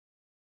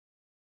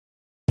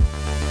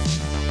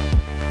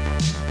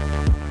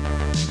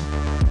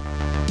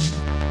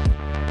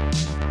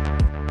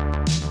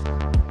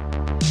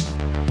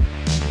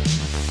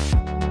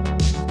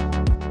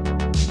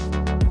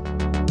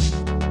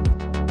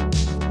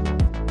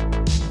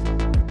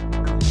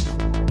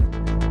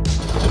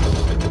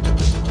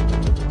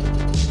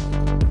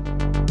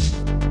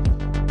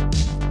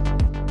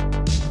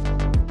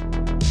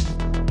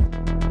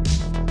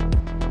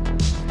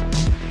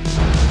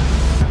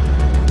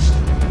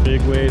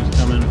Big waves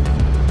coming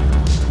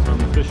from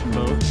the fishing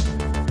boat.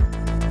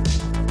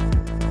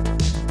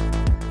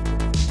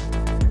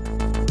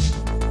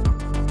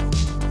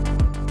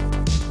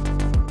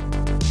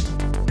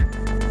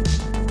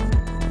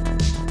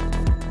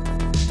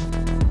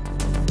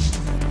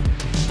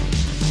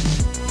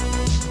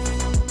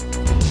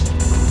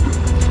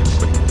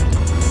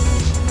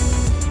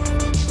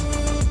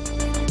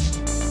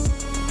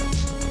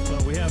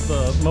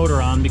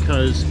 Motor on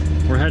because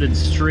we're headed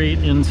straight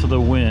into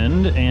the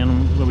wind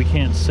and we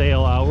can't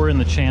sail out. We're in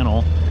the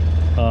channel.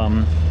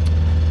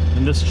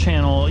 In this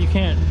channel, you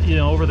can't, you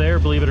know, over there,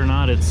 believe it or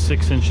not, it's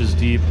 6 inches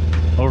deep.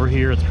 Over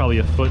here, it's probably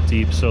a foot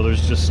deep, so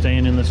there's just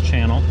staying in this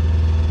channel.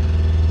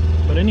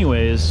 But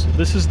anyways,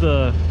 this is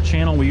the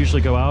channel we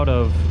usually go out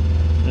of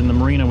in the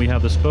marina we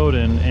have this boat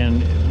in,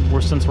 and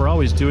since we're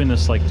always doing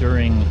this like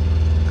during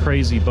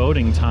crazy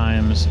boating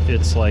times,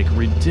 it's like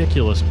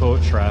ridiculous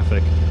boat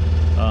traffic.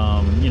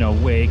 You know,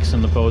 wakes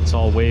and the boats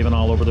all waving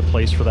all over the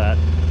place for that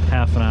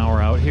half an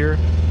hour out here.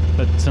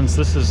 But since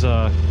this is,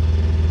 well,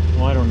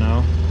 I don't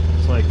know,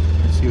 it's like,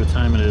 let's see what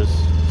time it is,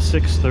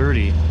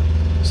 6:30.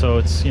 So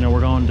it's, you know,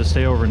 we're going to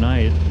stay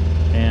overnight,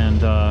 and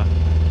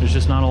there's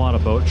just not a lot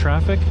of boat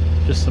traffic,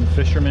 just some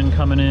fishermen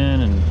coming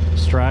in and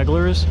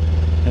stragglers,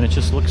 and it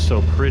just looks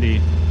so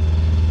pretty.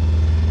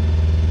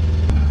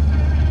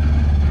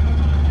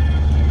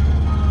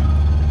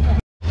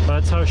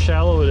 That's how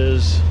shallow it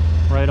is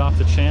right off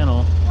the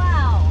channel.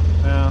 Wow.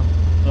 Yeah.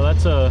 Well,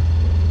 that's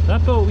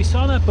that boat, we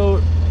saw that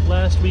boat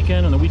last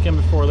weekend and the weekend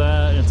before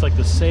that, and it's like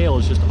the sail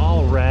is just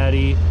all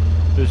ratty.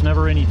 There's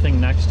never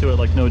anything next to it,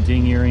 like no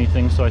dinghy or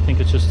anything, so I think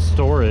it's just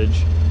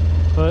storage.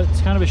 But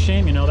it's kind of a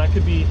shame, you know, that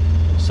could be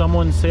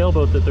someone's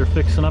sailboat that they're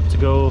fixing up to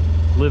go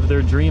live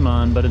their dream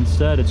on, but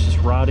instead it's just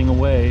rotting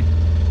away,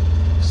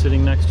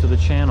 sitting next to the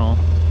channel.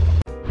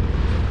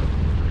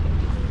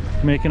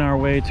 Making our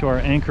way to our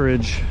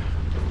anchorage.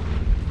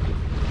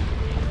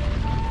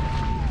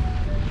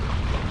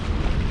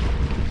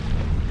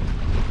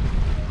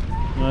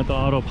 Let the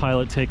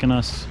autopilot taking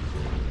us,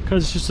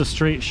 because it's just a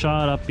straight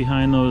shot up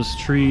behind those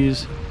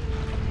trees,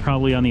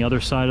 probably on the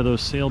other side of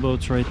those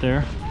sailboats right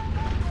there.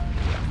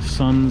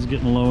 Sun's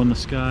getting low in the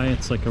sky.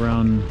 It's like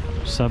around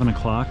 7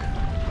 o'clock.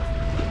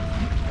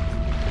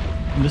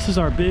 And this is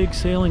our big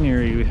sailing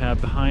area we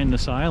have behind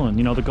this island.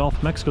 You know, the Gulf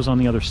of Mexico's on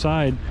the other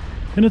side,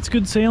 and it's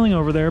good sailing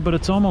over there, but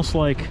it's almost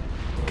like,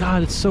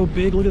 God, it's so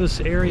big. Look at this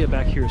area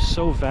back here, it's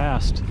so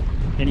vast,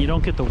 and you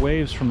don't get the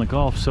waves from the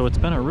Gulf, so it's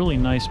been a really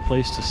nice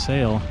place to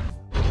sail.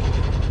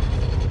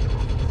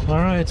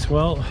 Alright,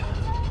 well,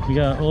 we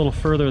got a little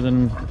further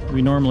than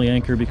we normally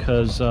anchor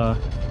because there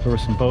were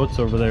some boats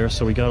over there,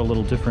 so we got a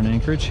little different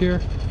anchorage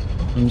here.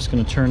 I'm just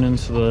going to turn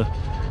into the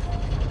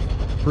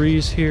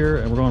breeze here,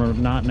 and we're going a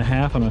knot and a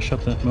half. I'm going to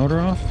shut that motor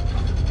off.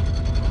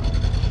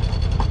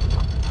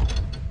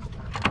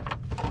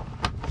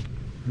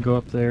 Go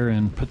up there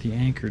and put the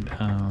anchor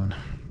down.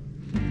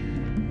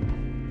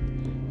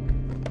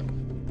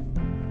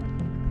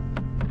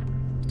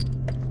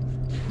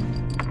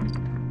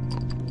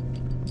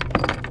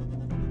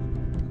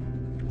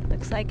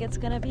 Looks like it's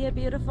gonna be a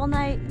beautiful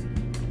night.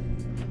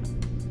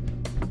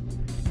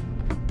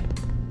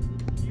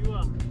 You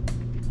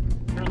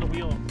turn the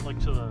wheel like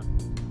to the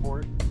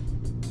port.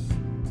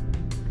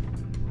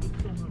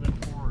 Still move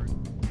it forward.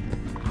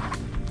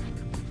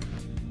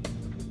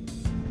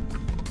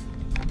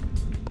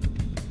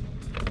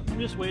 I'm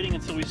just waiting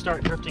until we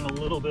start drifting a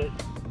little bit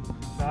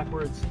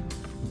backwards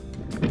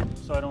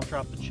so I don't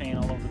drop the chain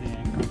all over the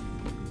anchor.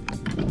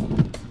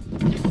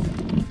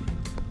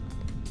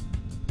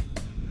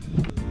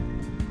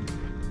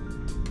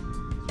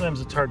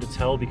 Sometimes it's hard to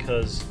tell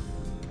because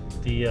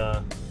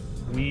the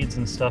weeds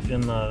and stuff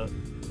in the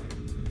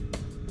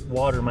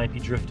water might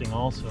be drifting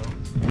also.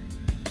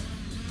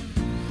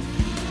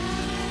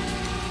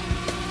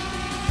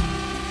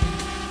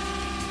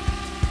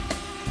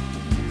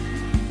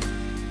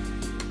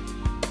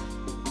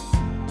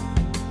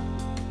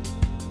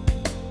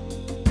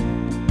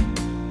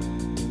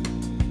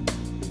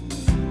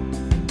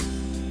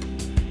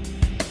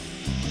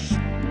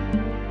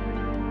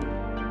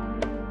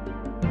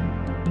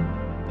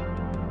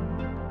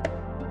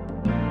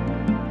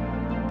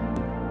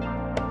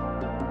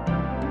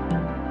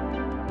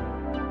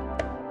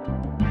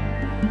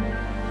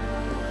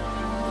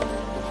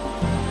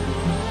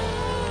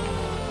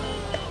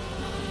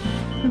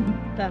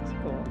 That's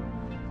cool.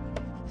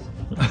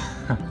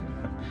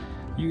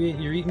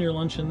 You're eating your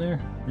lunch in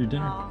there? Your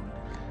dinner? Oh,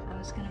 I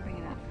was gonna bring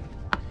it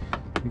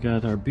up. We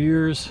got our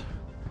beers.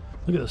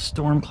 Look at the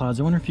storm clouds.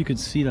 I wonder if you could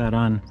see that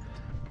on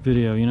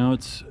video. You know,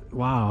 it's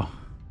wow.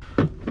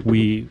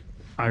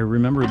 I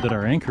remembered that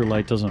our anchor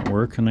light doesn't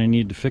work and I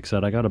need to fix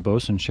that. I got a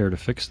bosun chair to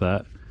fix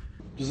that.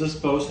 Does this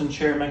bosun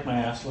chair make my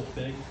ass look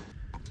big?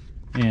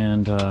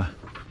 And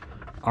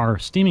our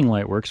steaming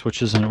light works,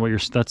 which isn't what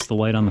that's the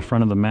light on the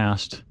front of the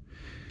mast.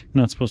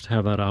 You're not supposed to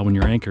have that on when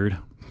you're anchored.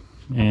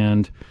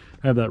 And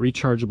I have that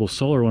rechargeable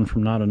solar one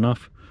from Not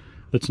Enough.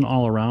 That's an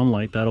all-around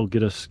light. That'll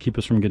keep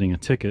us from getting a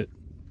ticket.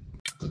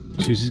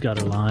 Susie's got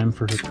her lime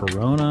for her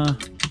Corona.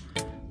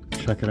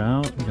 check it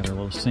out. We got our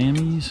little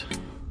Sammies.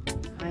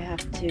 I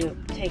have to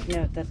take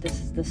note that this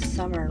is the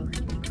summer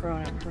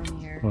Corona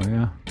premiere. Oh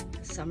yeah.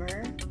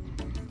 Summer?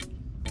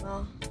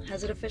 Well,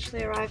 has it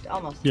officially arrived?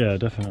 Almost. Yeah,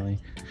 definitely.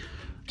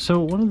 So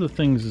one of the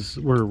things is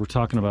we're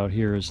talking about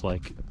here is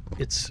like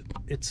it's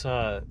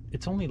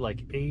only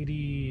like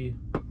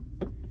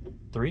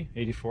 83,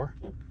 84,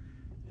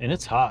 and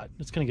it's hot.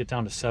 It's gonna get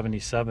down to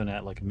 77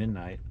 at like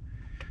midnight,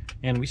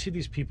 and we see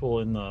these people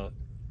in the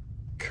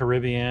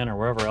Caribbean or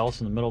wherever else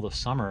in the middle of the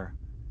summer.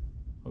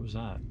 What was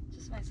that?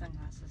 Just my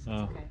sunglasses. It's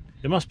Oh, okay.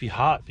 it must be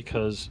hot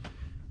because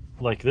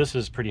like this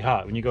is pretty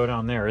hot. When you go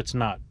down there, it's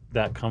not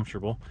that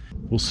comfortable.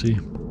 We'll see.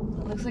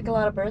 It looks like a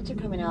lot of birds are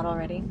coming out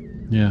already.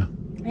 Yeah.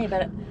 Hey,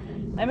 but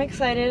I'm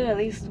excited. At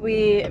least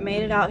we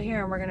made it out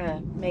here and we're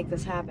gonna make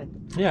this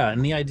happen. Yeah,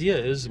 and the idea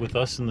is with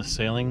us in the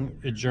sailing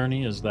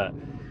journey is that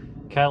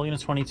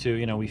Catalina's 22,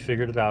 you know, we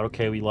figured it out.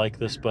 Okay, we like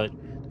this, but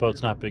the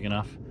boat's not big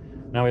enough.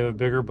 Now we have a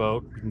bigger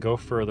boat. We can go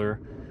further.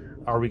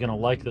 Are we gonna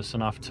like this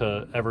enough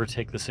to ever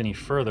take this any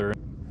further?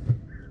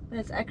 And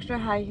it's extra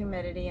high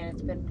humidity and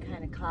it's been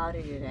kind of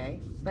cloudy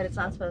today, but it's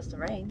not supposed to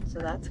rain, so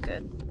that's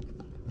good.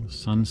 The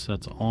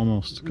sunset's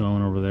almost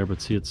going over there,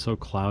 but see, it's so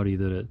cloudy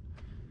that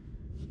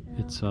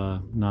it's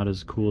not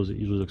as cool as it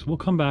usually looks. We'll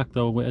come back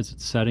though as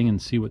it's setting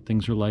and see what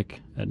things are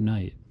like at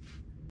night.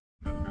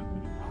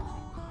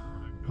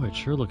 Boy, it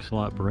sure looks a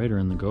lot brighter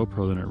in the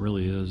GoPro than it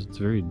really is. It's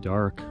very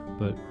dark,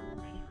 but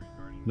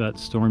that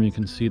storm, you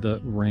can see the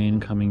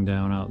rain coming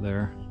down out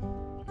there.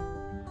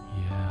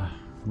 Yeah,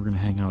 we're gonna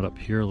hang out up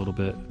here a little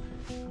bit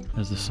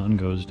as the sun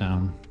goes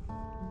down.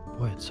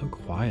 Boy, it's so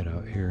quiet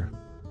out here.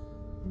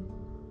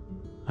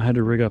 I had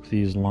to rig up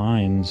these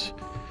lines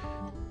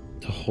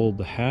to hold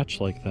the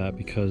hatch like that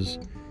because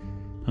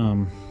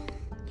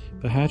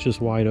the hatch is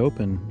wide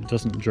open. It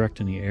doesn't direct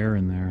any air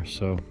in there,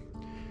 so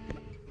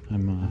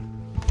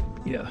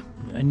yeah.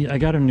 And I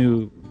got a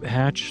new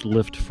hatch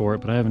lift for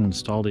it, but I haven't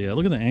installed it yet.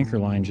 Look at the anchor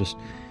line just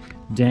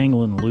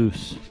dangling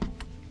loose.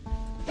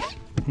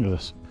 Look at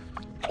this.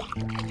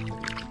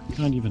 It's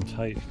not even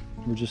tight.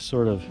 We're just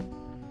sort of...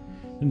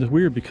 And it's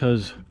weird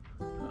because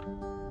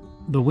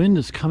the wind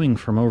is coming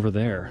from over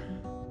there.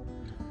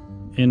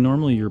 And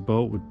normally your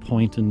boat would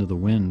point into the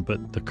wind,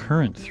 but the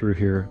current through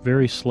here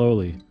very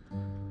slowly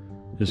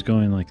is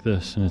going like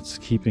this, and it's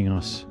keeping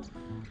us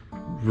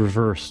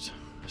reversed.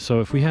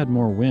 So if we had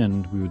more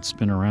wind, we would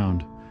spin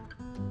around.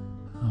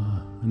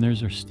 And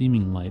there's our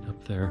steaming light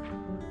up there.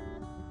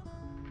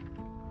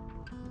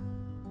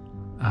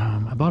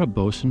 I bought a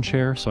bosun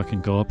chair so I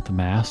can go up the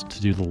mast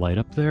to do the light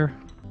up there.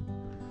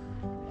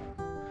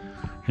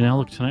 And now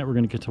look, tonight we're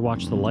going to get to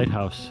watch the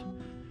lighthouse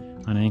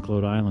on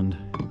Anklote Island.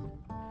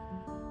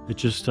 It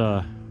just,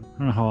 I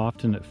don't know how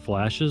often it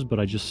flashes, but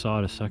I just saw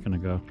it a second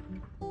ago.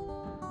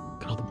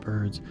 Look at all the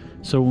birds.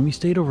 So when we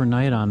stayed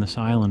overnight on this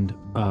island,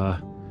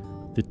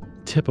 the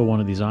tip of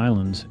one of these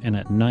islands, and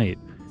at night,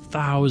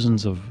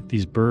 thousands of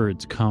these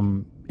birds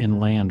come and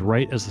land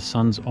right as the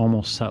sun's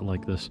almost set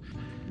like this.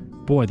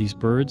 Boy, these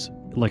birds,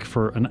 like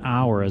for an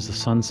hour as the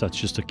sun sets,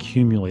 just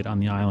accumulate on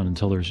the island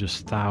until there's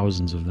just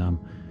thousands of them.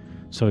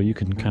 So you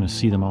can kind of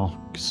see them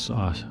all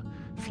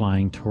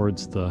flying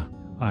towards the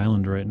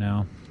island right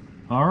now.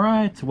 All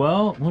right,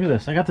 well, look at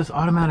this. I got this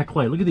automatic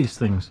light. Look at these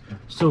things.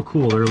 So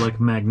cool. They're like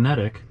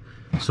magnetic.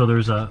 So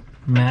there's a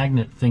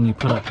magnet thing you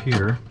put up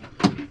here,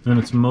 and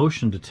it's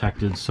motion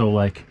detected. So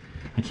like,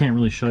 I can't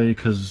really show you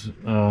because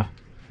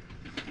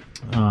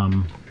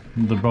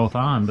they're both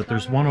on, but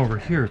there's one over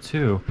here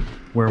too,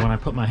 where when I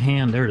put my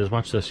hand, there it is,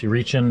 watch this. You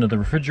reach into the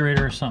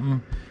refrigerator or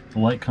something, the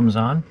light comes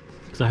on,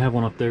 because I have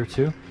one up there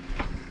too.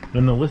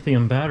 And the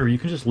lithium battery, you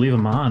can just leave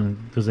them on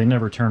because they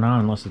never turn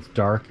on unless it's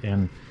dark,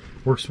 and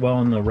works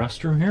well in the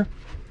restroom here.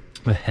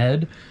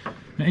 Ahead.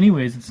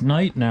 Anyways, it's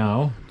night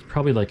now. It's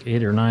probably like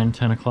 8 or 9,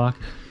 10 o'clock.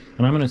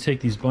 And I'm going to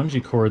take these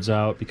bungee cords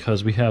out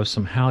because we have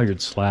some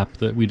halyard slap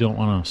that we don't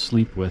want to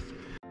sleep with.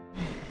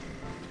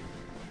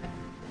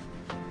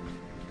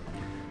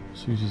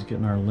 Susie's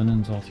getting our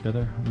linens all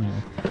together.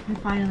 Yeah. We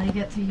finally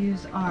get to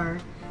use our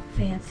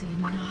fancy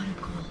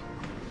nautical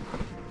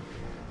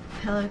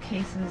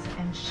pillowcases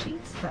and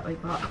sheets that we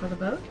bought for the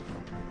boat.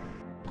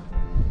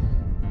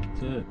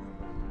 That's it.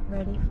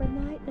 Ready for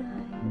night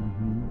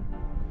night.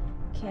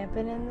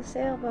 Camping in the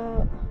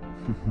sailboat.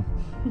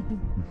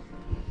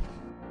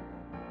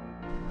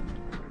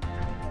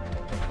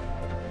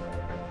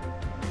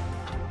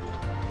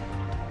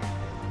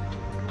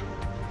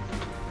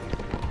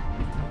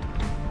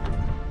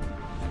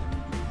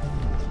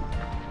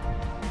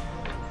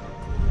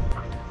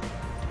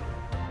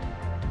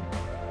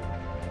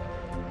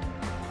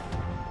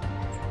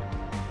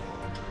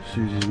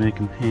 Susie's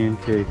making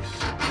pancakes.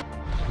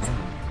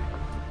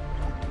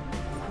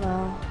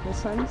 Well, the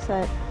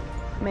sunset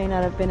may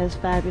not have been as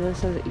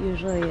fabulous as it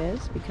usually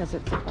is because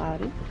it's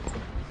cloudy,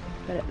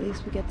 but at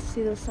least we get to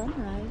see the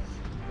sunrise.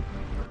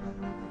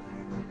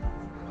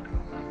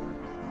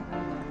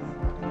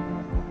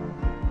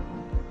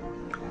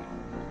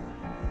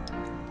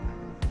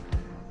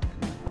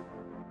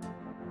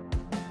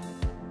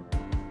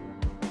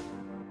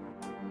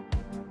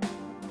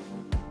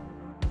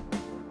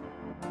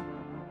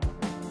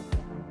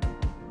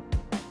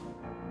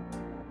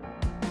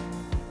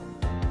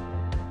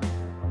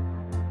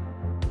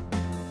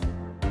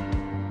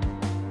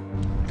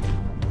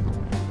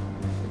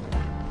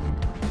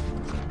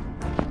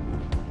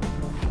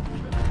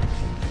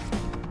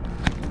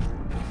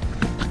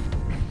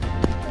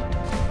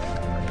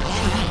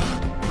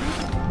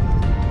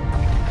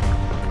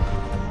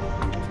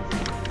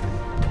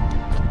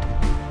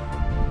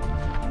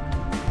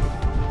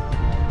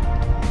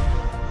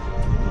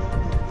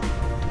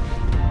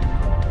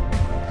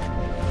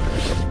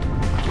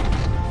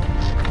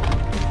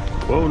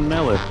 Oh,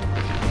 Nelly.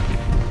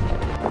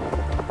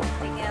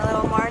 Taking a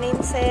little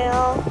morning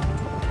sail.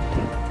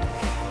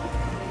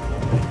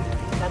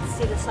 Got to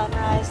see the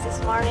sunrise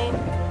this morning.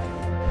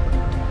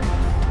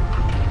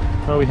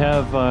 Well, we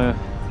have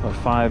about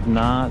 5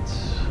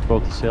 knots.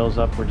 Both the sails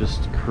up. We're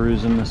just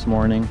cruising this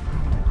morning.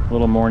 A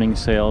little morning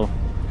sail.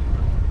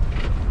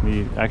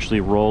 We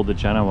actually rolled the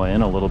Genoa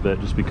in a little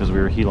bit just because we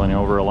were heeling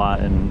over a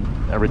lot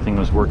and everything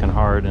was working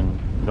hard, and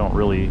we don't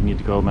really need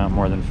to go about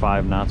more than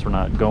 5 knots. We're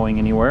not going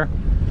anywhere.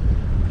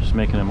 Just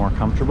making it more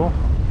comfortable.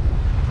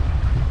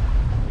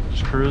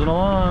 Just cruising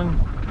along.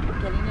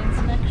 Getting in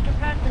some extra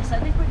practice. I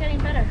think we're getting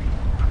better.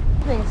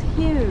 This thing's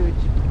huge.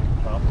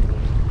 Probably.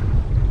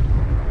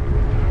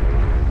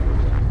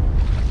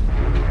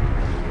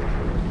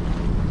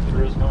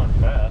 Cruise going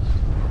fast.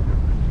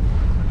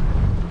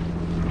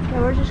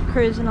 Yeah, we're just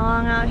cruising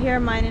along out here,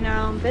 minding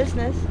our own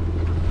business.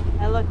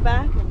 I look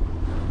back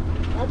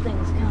and that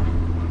thing's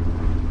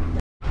coming.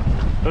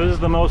 So this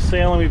is the most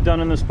sailing we've done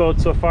in this boat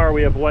so far.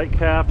 We have white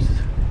caps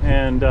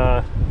and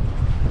have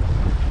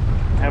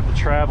the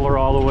Traveler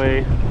all the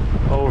way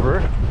over,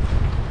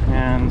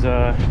 and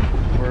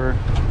we're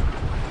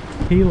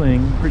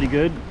heeling pretty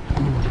good.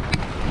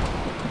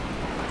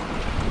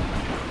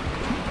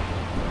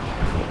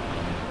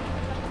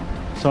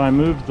 So I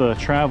moved the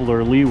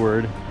Traveler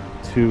leeward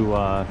to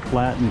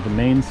flatten the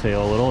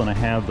mainsail a little, and I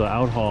have the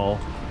outhaul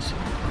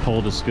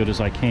pulled as good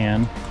as I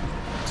can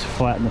to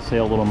flatten the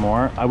sail a little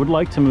more. I would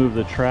like to move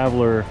the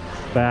Traveler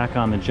back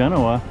on the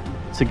Genoa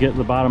to get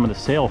the bottom of the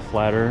sail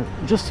flatter,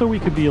 just so we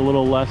could be a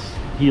little less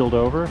heeled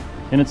over.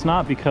 And it's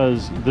not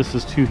because this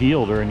is too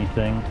heeled or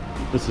anything.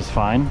 This is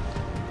fine.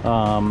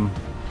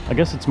 I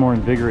guess it's more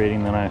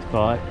invigorating than I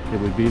thought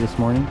it would be this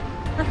morning.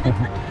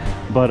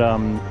 But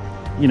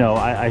you know,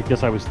 I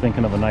guess I was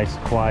thinking of a nice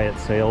quiet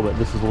sail, but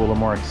this is a little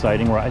more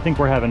exciting. I think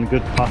we're having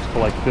good puffs to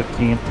like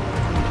 15th.